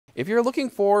If you're looking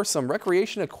for some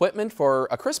recreation equipment for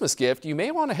a Christmas gift, you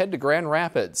may want to head to Grand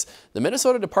Rapids. The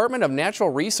Minnesota Department of Natural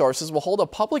Resources will hold a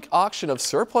public auction of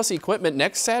surplus equipment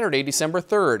next Saturday, December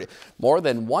 3rd. More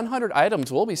than 100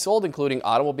 items will be sold, including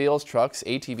automobiles, trucks,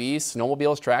 ATVs,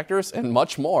 snowmobiles, tractors, and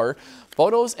much more.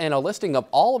 Photos and a listing of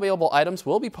all available items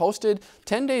will be posted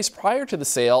 10 days prior to the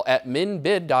sale at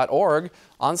minbid.org.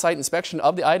 On-site inspection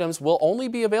of the items will only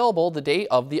be available the day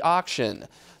of the auction.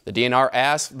 The DNR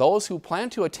asks those who plan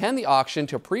to attend the auction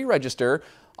to pre-register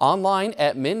online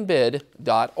at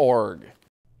minbid.org.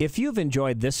 If you've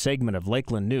enjoyed this segment of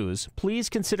Lakeland News, please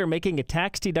consider making a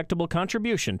tax-deductible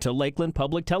contribution to Lakeland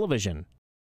Public Television.